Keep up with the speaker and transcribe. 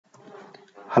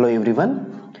Hello everyone.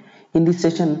 In this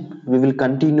session, we will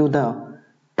continue the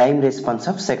time response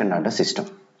of second order system.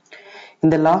 In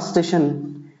the last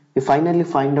session, we finally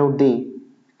find out the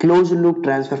closed loop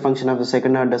transfer function of the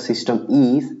second order system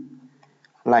is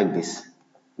like this.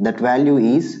 That value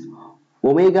is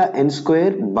omega n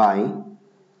square by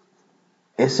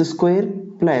s square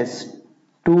plus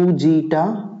 2 zeta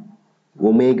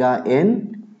omega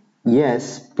n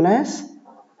s plus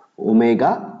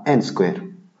omega n square.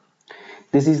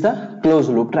 This is the closed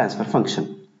loop transfer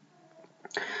function.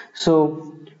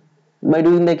 So by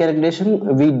doing the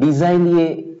calculation, we design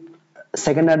a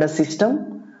second order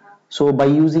system. So by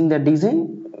using the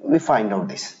design, we find out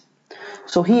this.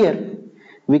 So here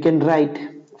we can write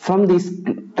from this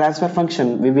transfer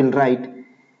function, we will write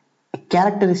a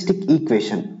characteristic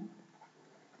equation.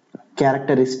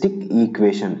 Characteristic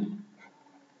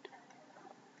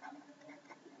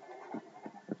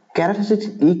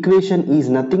equation is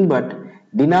nothing but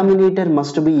denominator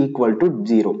must be equal to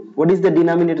 0. What is the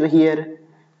denominator here?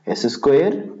 S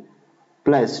square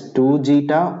plus 2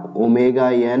 zeta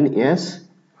omega n s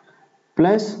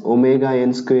plus omega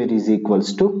n square is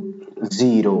equals to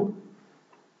 0.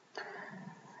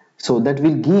 So that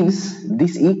will gives,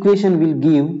 this equation will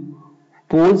give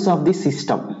poles of the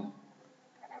system.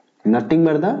 Nothing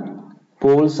but the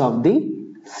poles of the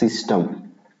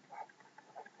system.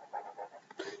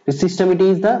 The system, it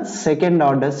is the second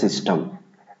order system.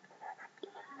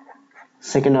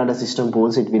 Second order system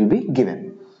poles it will be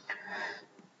given.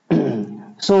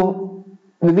 So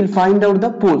we will find out the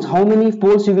poles. How many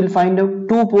poles you will find out?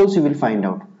 2 poles you will find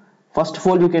out. First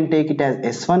pole you can take it as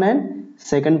S1 and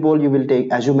second pole you will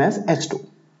take assume as S2.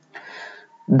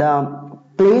 The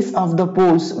place of the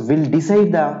poles will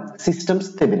decide the system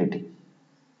stability.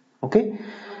 Okay.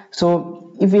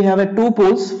 So if we have a 2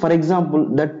 poles, for example,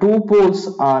 the 2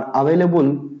 poles are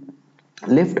available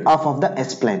left half of the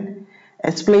S-plane.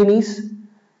 S-plane is,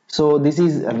 so this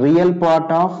is real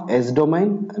part of S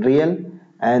domain, real,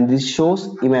 and this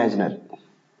shows imaginary.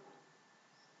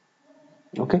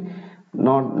 Okay,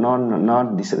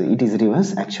 not this, it is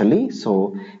reverse actually.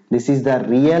 So this is the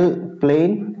real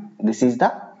plane, this is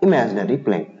the imaginary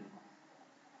plane.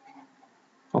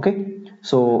 Okay,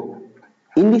 so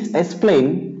in this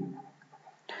S-plane,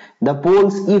 the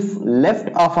poles, if left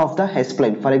half of the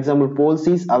S-plane, for example, poles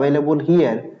is available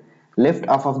here, left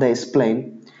half of the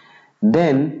S-plane,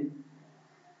 then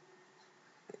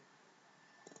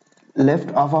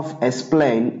left half of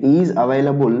S-plane is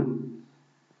available,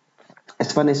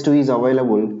 S1, S2 is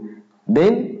available,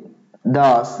 then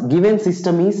the given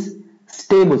system is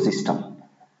stable system.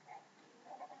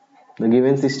 The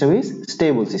given system is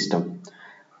stable system.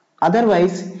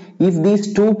 Otherwise, if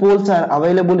these 2 poles are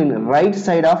available in right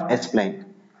side of S-plane,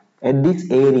 at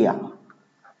this area,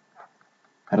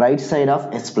 right side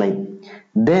of S-plane,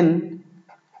 then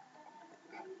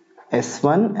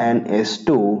S1 and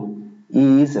S2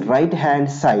 is right hand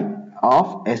side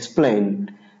of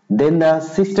S-plane, then the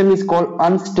system is called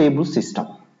unstable system.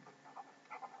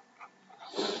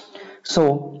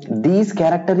 So these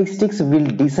characteristics will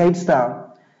decide the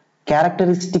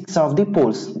characteristics of the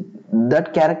poles.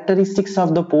 That characteristics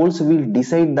of the poles will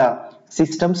decide the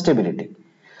system stability.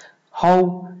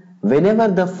 How? Whenever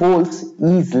the poles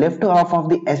is left half of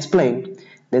the S-plane,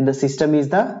 then the system is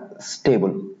the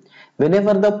stable.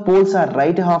 Whenever the poles are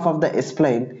right half of the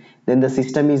S-plane, then the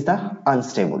system is the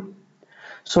unstable.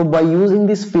 So by using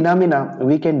this phenomena,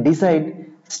 we can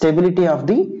decide stability of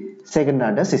the second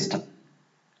order system.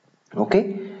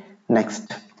 Okay,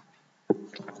 next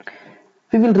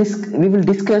we will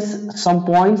discuss some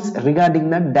points regarding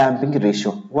the damping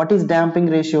ratio. What is damping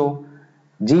ratio?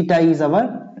 Zeta is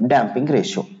our damping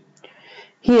ratio.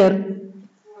 Here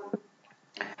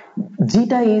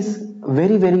zeta is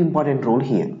very important role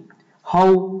here.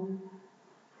 How?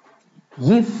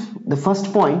 If the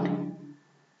first point,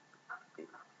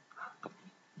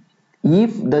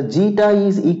 if the zeta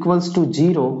is equals to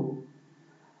 0,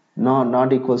 no,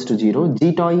 not equals to 0,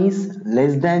 zeta is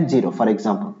less than 0, for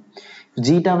example, if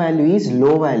zeta value is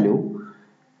low value,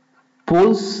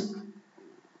 poles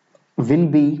will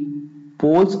be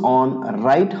poles on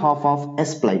right half of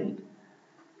S-plane.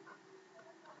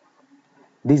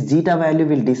 This zeta value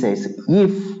will decide.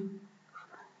 If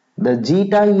the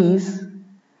zeta is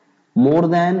more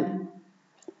than,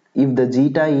 if the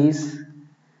zeta is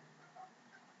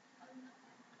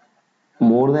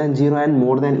more than 0 and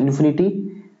more than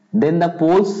infinity, then the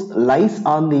poles lies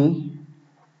on the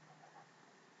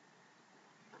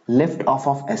left half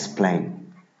of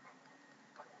S-plane.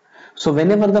 So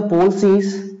whenever the poles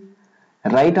is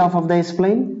right half of the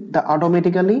S-plane, the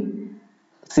automatically,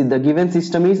 see, the given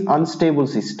system is unstable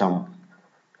system.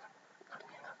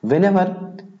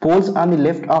 Whenever poles on the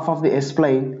left half of the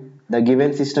S-plane, the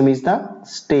given system is the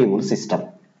stable system.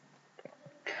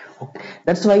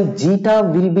 That's why zeta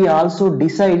will be also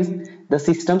decides the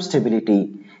system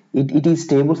stability. It is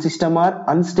stable system or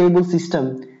unstable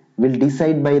system will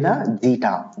decide by the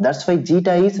zeta. That's why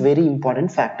zeta is very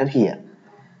important factor here.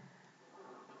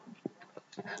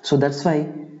 So that's why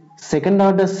second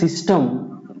order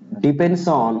system depends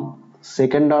on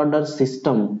second order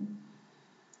system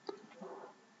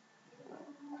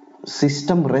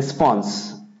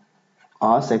response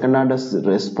or second order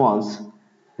response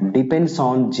depends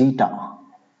on zeta.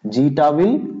 Zeta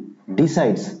will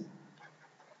decides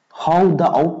how the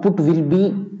output will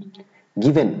be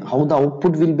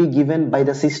given by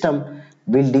the system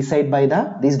will decide by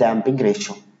the this damping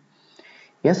ratio.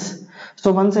 Yes,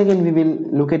 so once again we will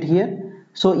look at here.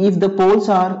 So if the poles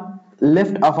are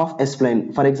left half of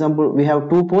S-plane, for example we have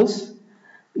two poles,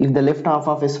 if the left half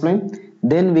of S-plane,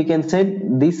 then we can say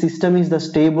this system is the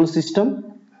stable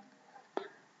system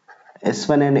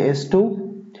S1 and S2.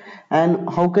 And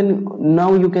how can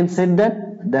now you can set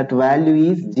that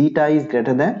value is zeta is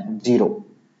greater than 0.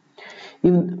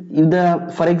 If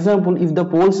the for example if the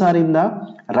poles are in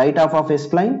the right half of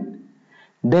S-plane,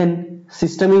 then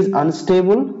system is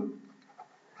unstable.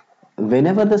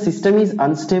 Whenever the system is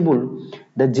unstable,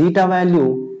 the zeta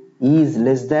value is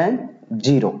less than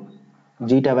 0.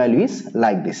 Zeta value is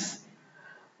like this.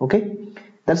 Okay,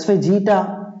 that's why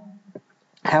zeta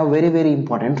have very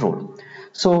important role.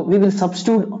 So we will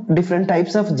substitute different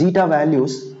types of zeta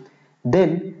values,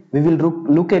 then we will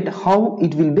look at how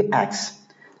it will be acts.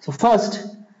 So first,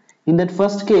 in that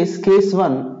first case, case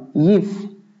 1, if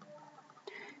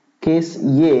case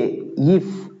A, if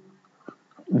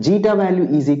zeta value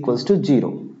is equals to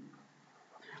 0,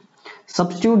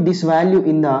 substitute this value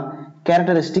in the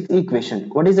characteristic equation.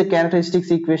 What is the characteristic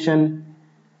equation?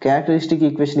 Characteristic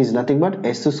equation is nothing but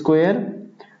s square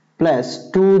plus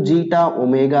 2 zeta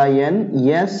omega n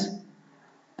s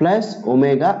plus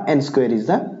omega n square is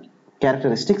the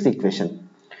characteristics equation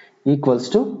equals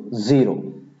to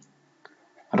 0.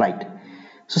 Right.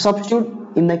 So substitute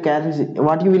in the characteristic,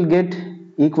 what you will get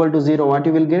equal to 0, what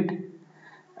you will get,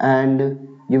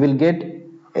 and you will get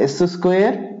s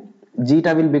square,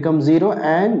 zeta will become 0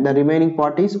 and the remaining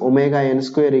part is omega n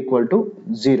square equal to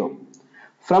 0.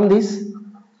 From this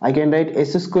I can write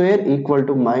s square equal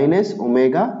to minus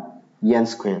omega n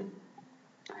square.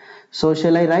 So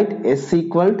shall I write s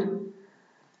equal to,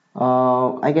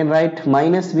 I can write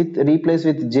minus with replace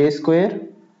with j square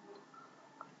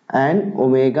and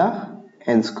omega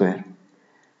n square.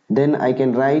 Then I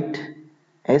can write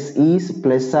s is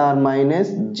plus or minus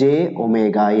j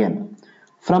omega n.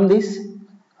 From this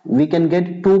we can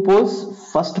get two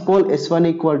poles. First pole s1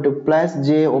 equal to plus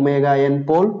j omega n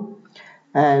pole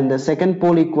and the second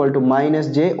pole equal to minus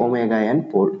j omega n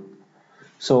pole.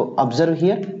 So observe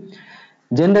here,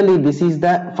 generally this is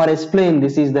the, for S-plane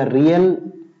this is the real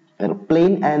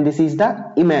plane and this is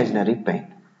the imaginary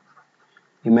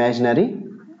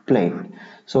plane.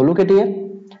 So look at here,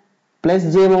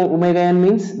 plus j omega n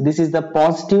means this is the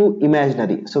positive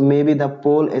imaginary, so maybe the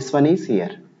pole S1 is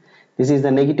here, this is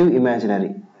the negative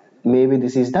imaginary, maybe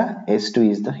this is the S2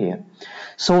 is the here.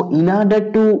 So in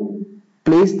order to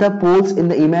place the poles in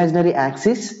the imaginary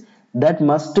axis, that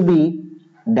must be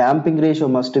damping ratio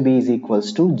must be is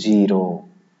equals to 0.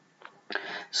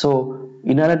 So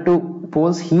in order to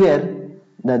poles here,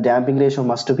 the damping ratio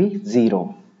must be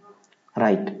 0.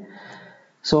 Right.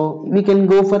 So we can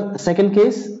go for second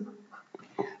case.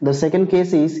 The second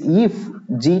case is if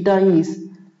zeta is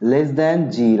less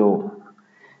than 0,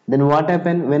 then what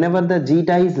happen? Whenever the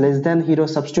zeta is less than 0,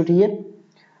 substitute here,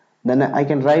 then I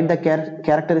can write the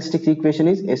characteristic equation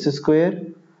is s square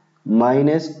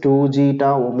minus 2 zeta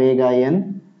omega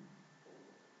n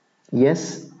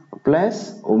s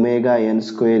plus omega n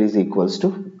square is equals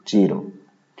to 0.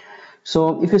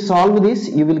 So if you solve this,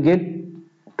 you will get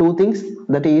two things,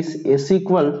 that is s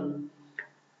equal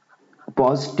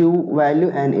positive value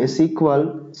and s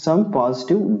equal some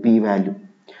positive b value.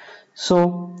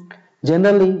 So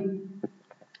generally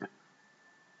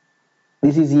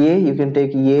this is a, you can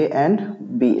take a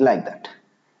and b like that,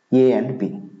 a and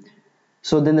b.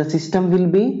 So then the system will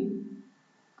be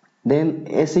then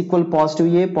s equal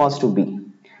positive a positive b.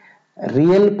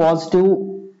 Real positive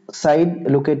side,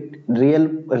 look at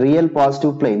real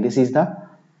positive plane, this is the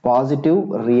positive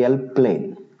real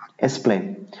plane S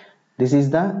plane, this is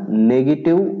the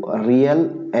negative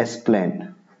real S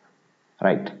plane.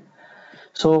 Right.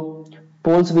 So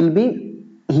poles will be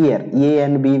here, a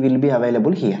and b will be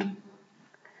available here.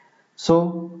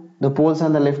 So the poles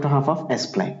on the left half of S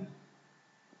plane.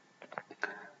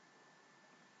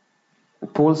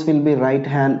 poles will be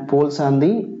poles on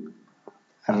the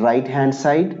right hand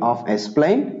side of S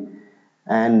plane,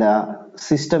 and the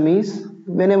system is,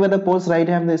 whenever the poles right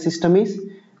hand the system is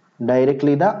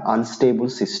directly the unstable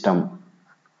system.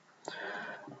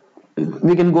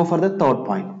 We can go for the third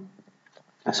point.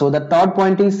 So the third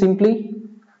point is simply,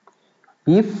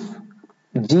 if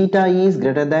zeta is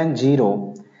greater than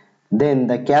 0, then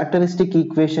the characteristic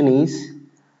equation is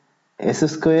s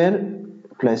square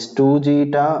plus 2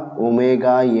 zeta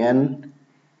omega n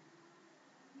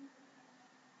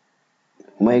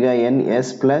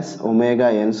s plus omega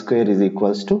n square is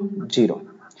equals to 0.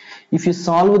 If you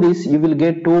solve this, you will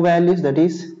get two values, that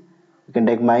is, you can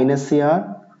take minus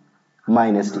cr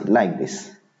minus d like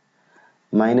this,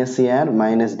 minus cr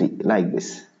minus d like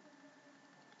this,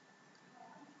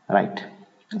 right?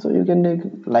 So you can take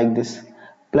like this,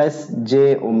 plus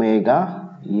j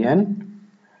omega n,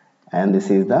 and this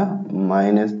is the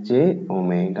minus j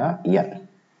omega n.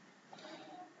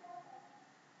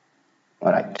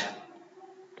 Alright,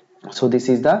 so this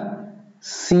is the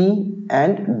c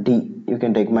and d, you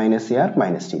can take minus cr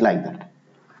minus d like that.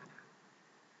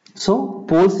 So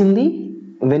poles in the,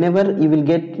 whenever you will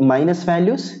get minus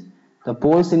values, the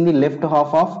poles in the left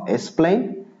half of S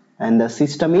plane, and the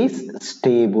system is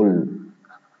stable.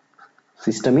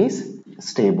 System is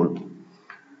stable.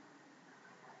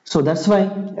 So that's why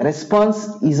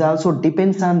response is also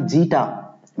depends on zeta,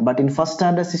 but in first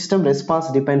order system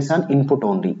response depends on input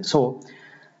only. So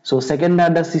second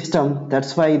order system,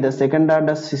 that's why the second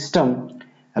order system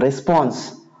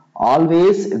response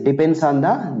always depends on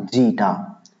the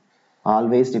zeta,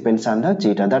 always depends on the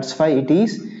zeta. That's why it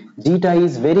is, zeta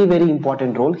is very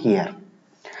important role here.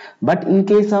 But in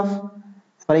case of,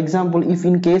 for example, if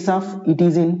in case of it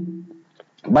is in,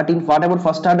 but in what about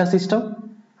first order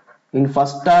system? In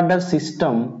first order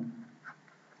system,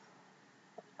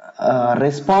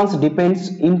 response depends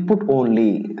input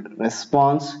only,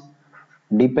 response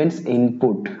depends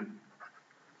input.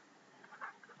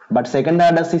 But second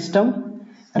order system,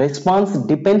 response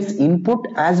depends input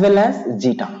as well as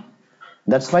zeta.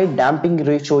 That's why damping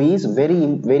ratio is very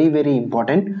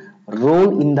important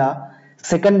role in the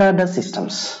second order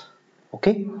systems.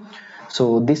 Okay,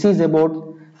 so this is about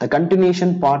the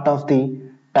continuation part of the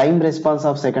time response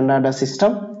of second order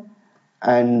system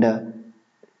and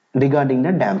regarding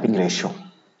the damping ratio.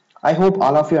 I hope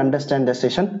all of you understand the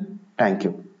session. Thank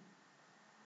you.